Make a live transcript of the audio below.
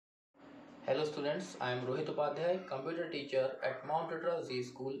Hello students, I am Rohit Upadhyay, computer teacher at MLZS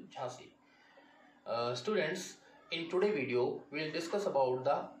School Jhansi. Students, in today's video, we will discuss about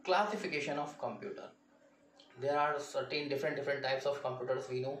the classification of computer. There are certain different types of computers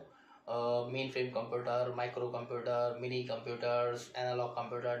we know. Mainframe computer, microcomputer, mini computers, analog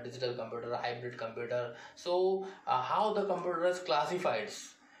computer, digital computer, hybrid computer. So, how the computer is classified?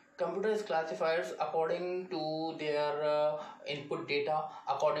 Computer is classified according to their input data,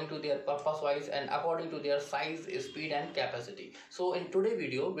 according to their purpose wise, and according to their size, speed and capacity. So in today's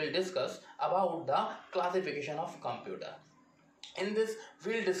video we'll discuss about the classification of computer. In this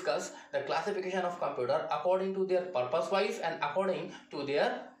we'll discuss the classification of computer according to their purpose wise and according to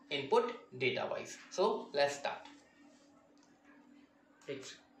their input data wise. So let's start.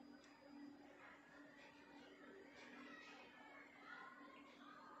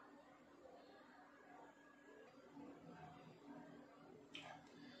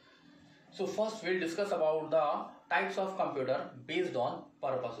 So first we'll discuss about the types of computer based on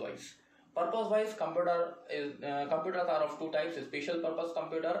purpose wise. Purpose wise computers are of two types: special purpose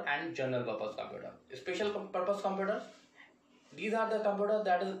computer and general purpose computer. Special purpose computers, these are the computers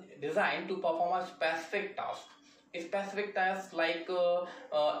that is designed to perform a specific task. A specific task like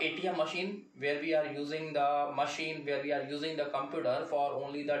ATM machine, where we are using the computer for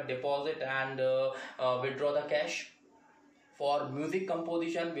only the deposit and withdraw the cash. For music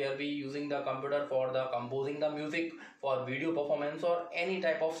composition, where we using the computer for the composing the music, for video performance or any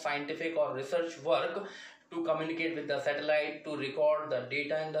type of scientific or research work, to communicate with the satellite, to record the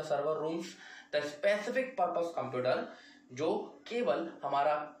data in the server rooms. The specific purpose computer जो केवल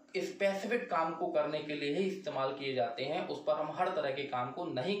हमारा specific काम को करने के लिए ही इस्तेमाल किए जाते हैं, उस पर हम हर तरह के काम को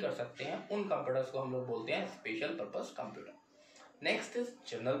नहीं कर सकते हैं, उन कंप्यूटर्स को हम लोग बोलते हैं special purpose computer. Next is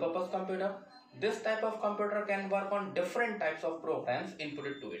general purpose computer. This type of computer can work on different types of programs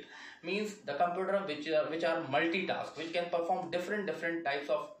inputted to it. Means the computer which are multitask, which can perform different types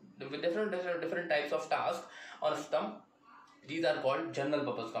of tasks on a system. These are called general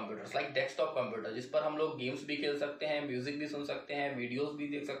purpose computers, like desktop computer, जिस पर हम लोग games भी खेल सकते हैं, music भी सुन सकते हैं, वीडियोस भी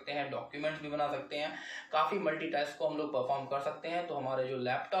देख सकते हैं, डॉक्यूमेंट्स भी बना सकते हैं, काफ़ी मल्टीटास्क को हम लोग परफॉर्म कर सकते हैं. तो हमारे जो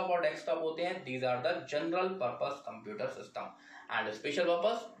लैपटॉप और डेस्कटॉप होते हैं, these are the general purpose computer system. And special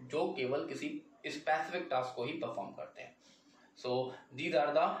purpose जो केवल किसी स्पेसिफिक टास्क को ही परफॉर्म करते हैं. So these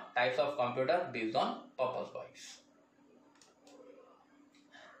are the types of computer based on purpose wise.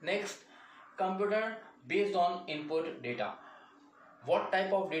 Next, computer based on input data. What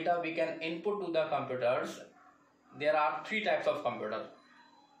type of data we can input to the computers? There are three types of computers: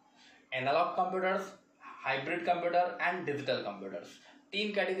 analog computers, hybrid computer and digital computers.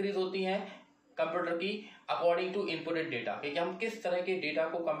 तीन categories होती हैं computer की according to inputted data, कि हम किस तरह के data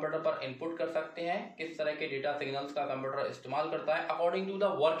को कंप्यूटर पर इनपुट कर सकते हैं, किस तरह के डेटा सिग्नल्स का कंप्यूटर इस्तेमाल करता है. According to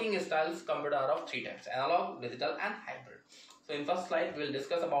the working styles, computer are of three types: analogue, digital and hybrid. So in first slide we will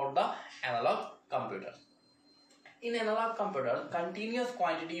discuss about the analog computers. In analog computers, continuous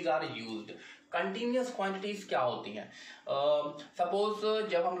quantities are used. Continuous quantities क्या होती हैं? Suppose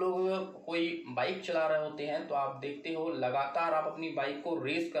जब हम लोग कोई bike चला रहे होते हैं तो आप देखते हो लगातार आप अपनी बाइक को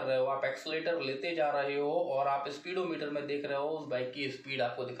रेस कर रहे हो, आप एक्सीलरेटर लेते जा रहे हो और आप स्पीडोमीटर में देख रहे हो उस बाइक की स्पीड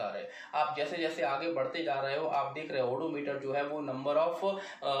आपको दिखा रहे हैं. आप जैसे जैसे आगे बढ़ते जा रहे हो आप देख रहे हो ओडोमीटर जो है वो नंबर ऑफ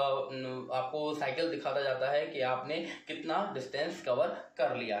आपको साइकिल दिखाता जाता है कि आपने कितना डिस्टेंस कवर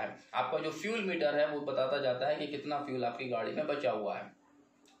कर लिया है. आपका जो फ्यूल मीटर है वो बताता जाता है कि कितना फ्यूल आपकी गाड़ी में बचा हुआ है.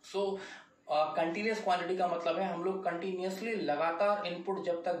 सो कंटिन्यूस क्वांटिटी का मतलब है हम लोग कंटिन्यूसली लगातार इनपुट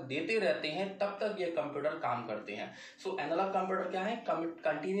जब तक देते रहते हैं तब तक ये कंप्यूटर काम करते हैं. सो एनालॉग कंप्यूटर क्या है?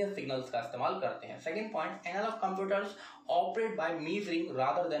 कंटिन्यूस सिग्नल्स का इस्तेमाल करते हैं. Second point, analogue computers operate bye measuring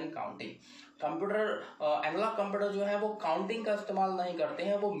rather than counting. Computer analogue computer जो है वो काउंटिंग का इस्तेमाल नहीं करते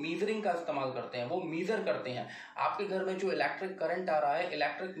हैं, वो मीजरिंग का इस्तेमाल करते हैं, वो मीजर करते हैं. आपके घर में जो इलेक्ट्रिक करंट आ रहा है,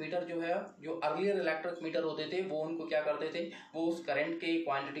 इलेक्ट्रिक मीटर जो है, जो अर्लियर इलेक्ट्रिक मीटर होते थे वो उनको क्या करते थे, वो उस करंट की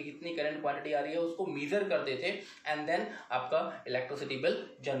क्वांटिटी, कितनी करंट क्वांटिटी आ रही है उसको मीजर करते थे एंड देन आपका इलेक्ट्रिसिटी बिल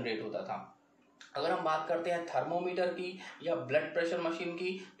जनरेट होता था. अगर हम बात करते हैं थर्मोमीटर की या ब्लड प्रेशर मशीन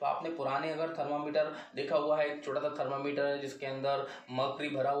की, तो आपने पुराने अगर थर्मोमीटर देखा हुआ है, एक छोटा सा थर्मोमीटर है जिसके अंदर मर्करी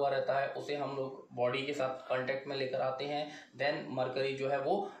भरा हुआ रहता है, उसे हम लोग बॉडी के साथ कांटेक्ट में लेकर आते हैं, देन मर्करी जो है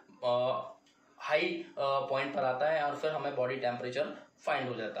वो हाई पॉइंट पर आता है और फिर हमें बॉडी टेम्परेचर फाइंड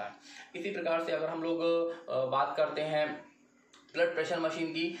हो जाता है. इसी प्रकार से अगर हम लोग बात करते हैं ब्लड प्रेशर मशीन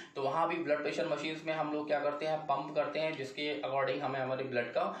की, तो वहाँ भी ब्लड प्रेशर मशीन्स में हम लोग क्या करते हैं, पंप करते हैं, जिसके अकॉर्डिंग हमें हमारे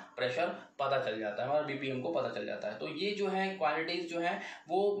ब्लड का प्रेशर पता चल जाता है, हमारा बीपीएम को पता चल जाता है। तो ये जो है क्वांटिटीज जो है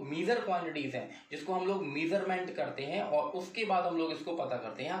वो मीजर क्वांटिटीज हैं, जिसको हम लोग मेजरमेंट करते हैं और उसके बाद हम लोग इसको पता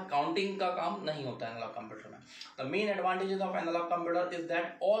करते हैं। यहाँ काउंटिंग का काम नहीं होता है एनालॉग कंप्यूटर में। The main advantages of analogue computer is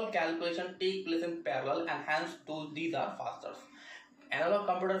that all calculation take place in parallel and hence these are faster. Analogue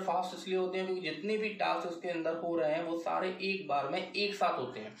computer fast इसलिए होते हैं क्योंकि जितने भी टास्क उसके अंदर हो रहे हैं वो सारे एक बार में एक साथ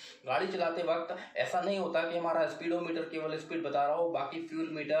होते हैं। गाड़ी चलाते वक्त ऐसा नहीं होता कि हमारा स्पीडोमीटर केवल स्पीड बता रहा हो, बाकी फ्यूल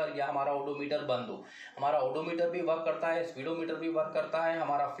मीटर या हमारा ओडोमीटर बंद हो। हमारा ओडोमीटर भी वर्क करता है, स्पीडोमीटर भी वर्क करता है,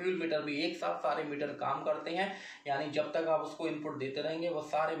 हमारा फ्यूल मीटर भी, एक साथ सारे मीटर काम करते हैं। यानी जब तक आप उसको इनपुट देते रहेंगे वो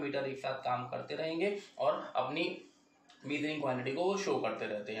सारे मीटर एक साथ काम करते रहेंगे और अपनी मीटरिंग क्वांटिटी को वो शो करते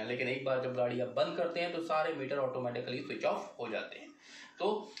रहते हैं। लेकिन एक बार जब गाड़ी आप बंद करते हैं तो सारे मीटर ऑटोमेटिकली स्विच ऑफ हो जाते हैं। तो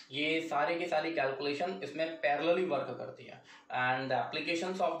ये सारे के सारी कैलकुलेशन इसमें पैरेलली वर्क करती है। And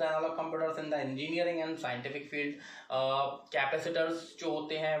applications of the analogue computers in the engineering and scientific field, capacitors जो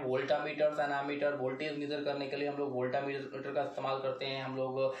होते हैं, वोल्टामीटर्स एंड एमीटर, वोल्टेज मेजर करने के लिए हम लोग वोल्टामीटर का इस्तेमाल करते हैं, हम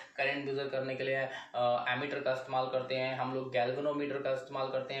लोग करंट मेजर करने के लिए एमीटर का इस्तेमाल करते हैं, हम लोग गैल्वेनोमीटर का इस्तेमाल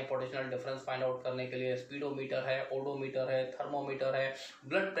करते हैं पोटेंशियल डिफरेंस फाइंड आउट करने के लिए, स्पीडोमीटर है, ओडोमीटर है, थर्मोमीटर है,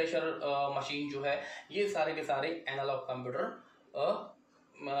 ब्लड प्रेशर मशीन जो है, ये सारे के सारे एनालॉग कंप्यूटर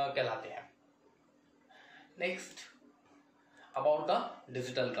कहलाते हैं। Next about the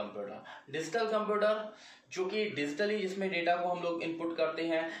digital computer. Digital computer जो कि डिजिटली जिसमें डेटा को हम लोग इनपुट करते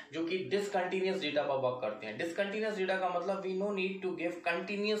हैं, जो कि डिसकंटिन्यूअस डेटा पर वर्क करते हैं। डिसकंटिन्यूअस डेटा का मतलब we know need to give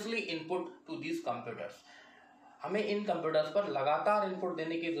continuously input to this computers. हमें इन कंप्यूटर्स पर लगातार इनपुट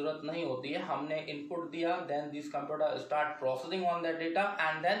देने की जरूरत नहीं होती है। हमने इनपुट दिया, then this computer start processing on that data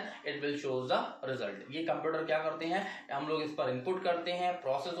and then it will shows the result. ये कंप्यूटर क्या करते हैं, हम लोग इस पर इनपुट करते हैं,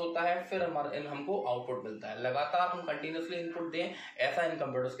 प्रोसेस होता है, फिर हमको आउटपुट मिलता है। लगातार हम कंटिन्यूअसली इनपुट दें ऐसा इन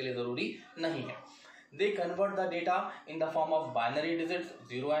कंप्यूटर्स के लिए जरूरी नहीं है। They convert the data in the form of binary digits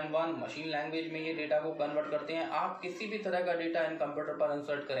 0 and 1। Machine language में ये डेटा को कन्वर्ट करते हैं। आप किसी भी तरह का डेटा इन कंप्यूटर पर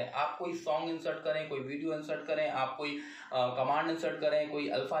इंसर्ट करें, आप कोई सॉन्ग इंसर्ट करें, कोई वीडियो इंसर्ट करें, आप कोई कमांड इंसर्ट करें, कोई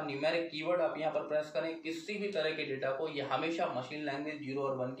अल्फा न्यूमेरिक कीवर्ड आप यहाँ पर प्रेस करें, किसी भी तरह के डेटा को ये हमेशा मशीन लैंग्वेज 0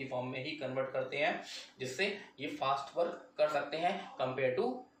 और 1 की फॉर्म में ही कन्वर्ट करते हैं, जिससे ये फास्ट वर्क कर सकते हैं compare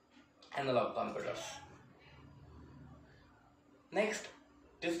to analogue computers. Next,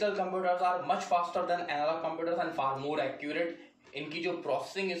 digital computers are much faster than analogue computers and far more accurate. इनकी जो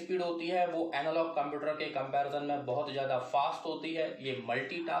प्रोसेसिंग स्पीड होती है वो एनालॉग कंप्यूटर के कंपैरिजन में बहुत ज़्यादा फास्ट होती है। ये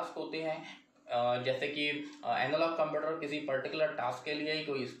मल्टीटास्क होते हैं, जैसे कि एनालॉग कंप्यूटर किसी पर्टिकुलर टास्क के लिए ही,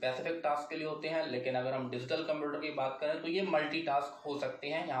 कोई स्पेसिफिक टास्क के लिए होते हैं, लेकिन अगर हम डिजिटल कंप्यूटर की बात करें तो ये मल्टीटास्क हो सकते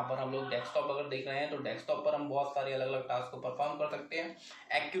हैं। यहाँ पर हम लोग डेस्कटॉप अगर देख रहे हैं तो डेस्कटॉप पर हम बहुत सारे अलग अलग टास्क को परफॉर्म कर सकते हैं,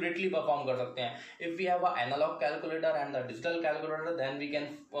 एक्यूरेटली परफॉर्म कर सकते हैं। If we have a analogue calculator and the digital calculator, then we can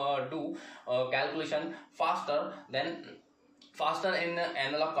do calculation faster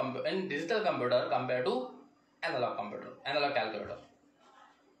in digital computer compared to analog calculator.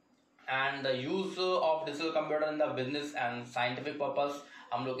 And the use of digital computer in the business and scientific purpose,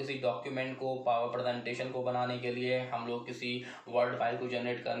 हम लोग किसी document को, power presentation को बनाने के लिए, हम लोग किसी वर्ड फाइल को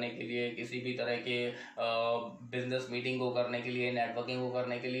जनरेट करने के लिए, किसी भी तरह के बिजनेस मीटिंग को करने के लिए, नेटवर्किंग को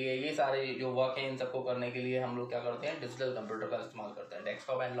करने के लिए, ये सारे जो वर्क है इन सबको करने के लिए हम लोग क्या करते हैं, डिजिटल कंप्यूटर का इस्तेमाल करते हैं।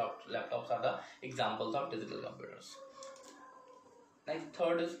 Desktop and laptops are the examples of digital computers. Next,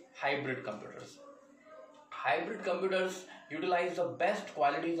 third is hybrid computers. Hybrid computers utilize the best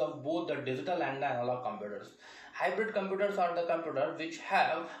qualities of both the digital and the analog computers. Hybrid computers are the computers which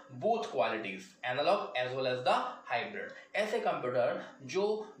have both qualities, analog as well as the hybrid. ऐसे computer जो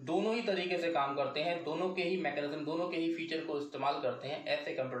दोनों ही तरीके से काम करते हैं, दोनों के ही मैकेनिज्म, दोनों के ही फीचर को इस्तेमाल करते हैं,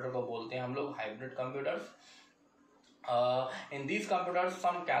 ऐसे कंप्यूटर को बोलते हैं हम लोग hybrid computers. In these computers,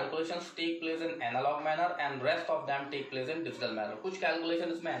 some calculations take place in analog manner and rest of them take place in digital manner. कुछ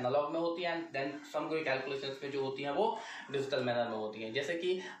calculation इसमें analog में होती है and then some कोई calculations में जो होती हैं वो digital manner में होती हैं। जैसे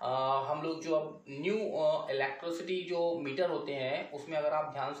कि हम लोग जो अब न्यू इलेक्ट्रिसिटी जो मीटर होते हैं उसमें अगर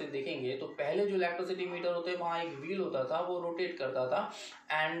आप ध्यान से देखेंगे तो पहले जो इलेक्ट्रिसिटी मीटर होते हैं वहाँ एक व्हील होता था, वो रोटेट करता था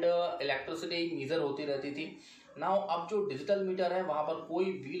एंड इलेक्ट्रिसिटी मेजर होती रहती थी। नाउ अब जो डिजिटल मीटर है वहाँ पर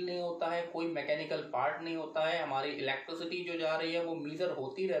कोई व्हील नहीं होता है, कोई मैकेनिकल पार्ट नहीं होता है, हमारी इलेक्ट्रिसिटी जो जा रही है वो मेजर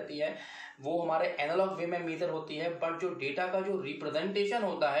होती रहती है, वो हमारे एनालॉग वे में मेजर होती है। बट जो डेटा का जो रिप्रेजेंटेशन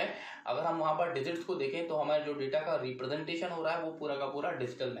होता है, अगर हम वहाँ पर डिजिट्स को देखें तो हमारे जो डेटा का रिप्रेजेंटेशन हो रहा है वो पूरा का पूरा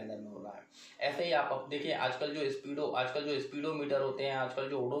डिजिटल मैनर में हो रहा है। ऐसे ही आप देखिए आजकल जो स्पीडोमीटर होते हैं, आजकल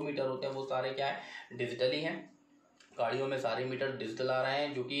जो ओडोमीटर होते हैं, वो सारे क्या है, डिजिटली हैं। गाड़ियों में सारे मीटर डिजिटल आ रहे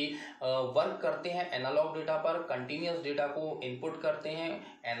हैं जो कि वर्क करते हैं एनालॉग डेटा पर, कंटिन्यूस डेटा को इनपुट करते हैं,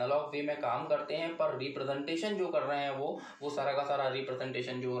 एनालॉग वे में काम करते हैं, पर रिप्रेजेंटेशन जो कर रहे हैं वो सारा का सारा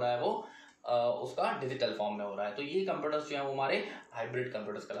रिप्रेजेंटेशन जो हो रहा है वो उसका डिजिटल फॉर्म में हो रहा है। तो ये कंप्यूटर्स जो है वो हमारे हाइब्रिड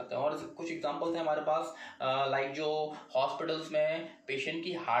कंप्यूटर्स कहलाते हैं। और कुछ एग्जांपल्स हैं हमारे पास, लाइक जो हॉस्पिटल्स में पेशेंट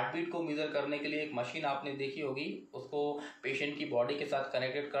की हार्ट बीट को मेजर करने के लिए एक मशीन आपने देखी होगी, उसको पेशेंट की बॉडी के साथ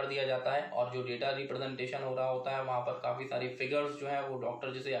कनेक्टेड कर दिया जाता है और जो डेटा रिप्रेजेंटेशन हो रहा होता है वहाँ पर काफ़ी सारी फिगर्स जो है वो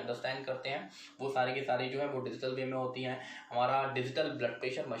डॉक्टर जिसे अंडरस्टैंड करते हैं वो सारी की सारी जो है वो डिजिटल वे में होती हैं। हमारा डिजिटल ब्लड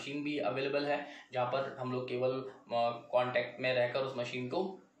प्रेशर मशीन भी अवेलेबल है जहाँ पर हम लोग केवल कॉन्टैक्ट में रहकर उस मशीन को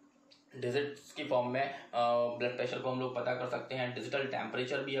डिजिट्स की फॉर्म में ब्लड प्रेशर को हम लोग पता कर सकते हैं। डिजिटल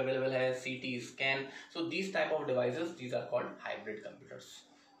टेम्परेचर भी अवेलेबल है, CT scan. So these type of devices, these are called hybrid computers.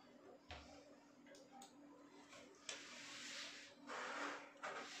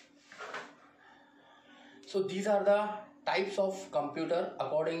 So these are the types of computer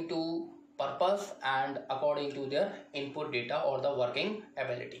according to purpose and according to their input data or the working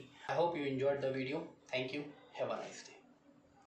ability. I hope you enjoyed the video. Thank you. Have a nice day.